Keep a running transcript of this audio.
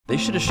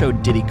should have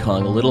showed Diddy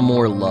Kong a little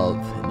more love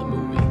in the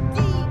movie.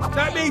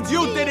 That means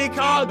you, Diddy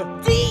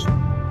Kong!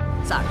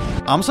 Sorry.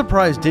 I'm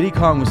surprised Diddy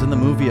Kong was in the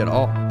movie at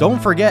all.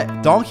 Don't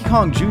forget, Donkey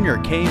Kong Jr.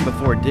 came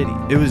before Diddy.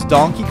 It was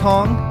Donkey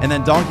Kong, and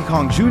then Donkey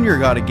Kong Jr.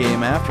 got a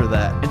game after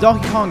that. And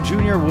Donkey Kong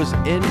Jr. was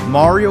in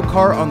Mario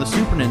Kart on the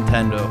Super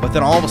Nintendo, but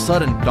then all of a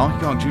sudden,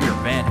 Donkey Kong Jr.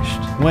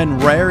 vanished. When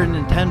Rare and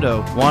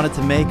Nintendo wanted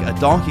to make a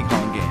Donkey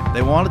Kong game,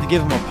 they wanted to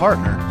give him a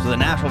partner, so the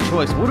natural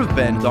choice would have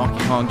been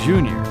Donkey Kong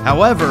Jr.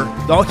 However,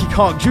 Donkey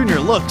Kong Jr.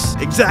 looks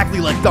exactly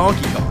like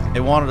Donkey Kong. They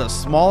wanted a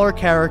smaller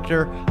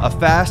character, a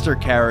faster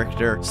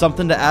character,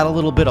 something to add a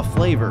little bit of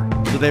flavor.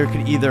 So they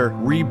could either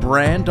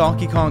rebrand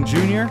Donkey Kong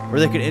Jr. or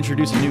they could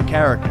introduce a new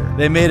character.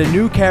 They made a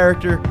new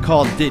character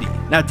called Diddy.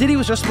 Now, Diddy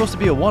was just supposed to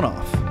be a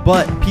one-off,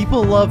 but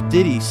people love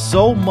Diddy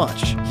so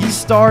much, he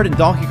starred in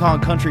Donkey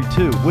Kong Country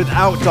 2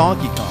 without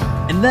Donkey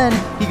Kong. And then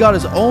he got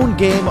his own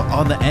game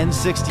on the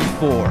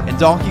N64, and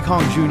Donkey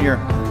Kong Jr.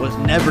 was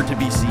never to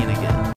be seen again.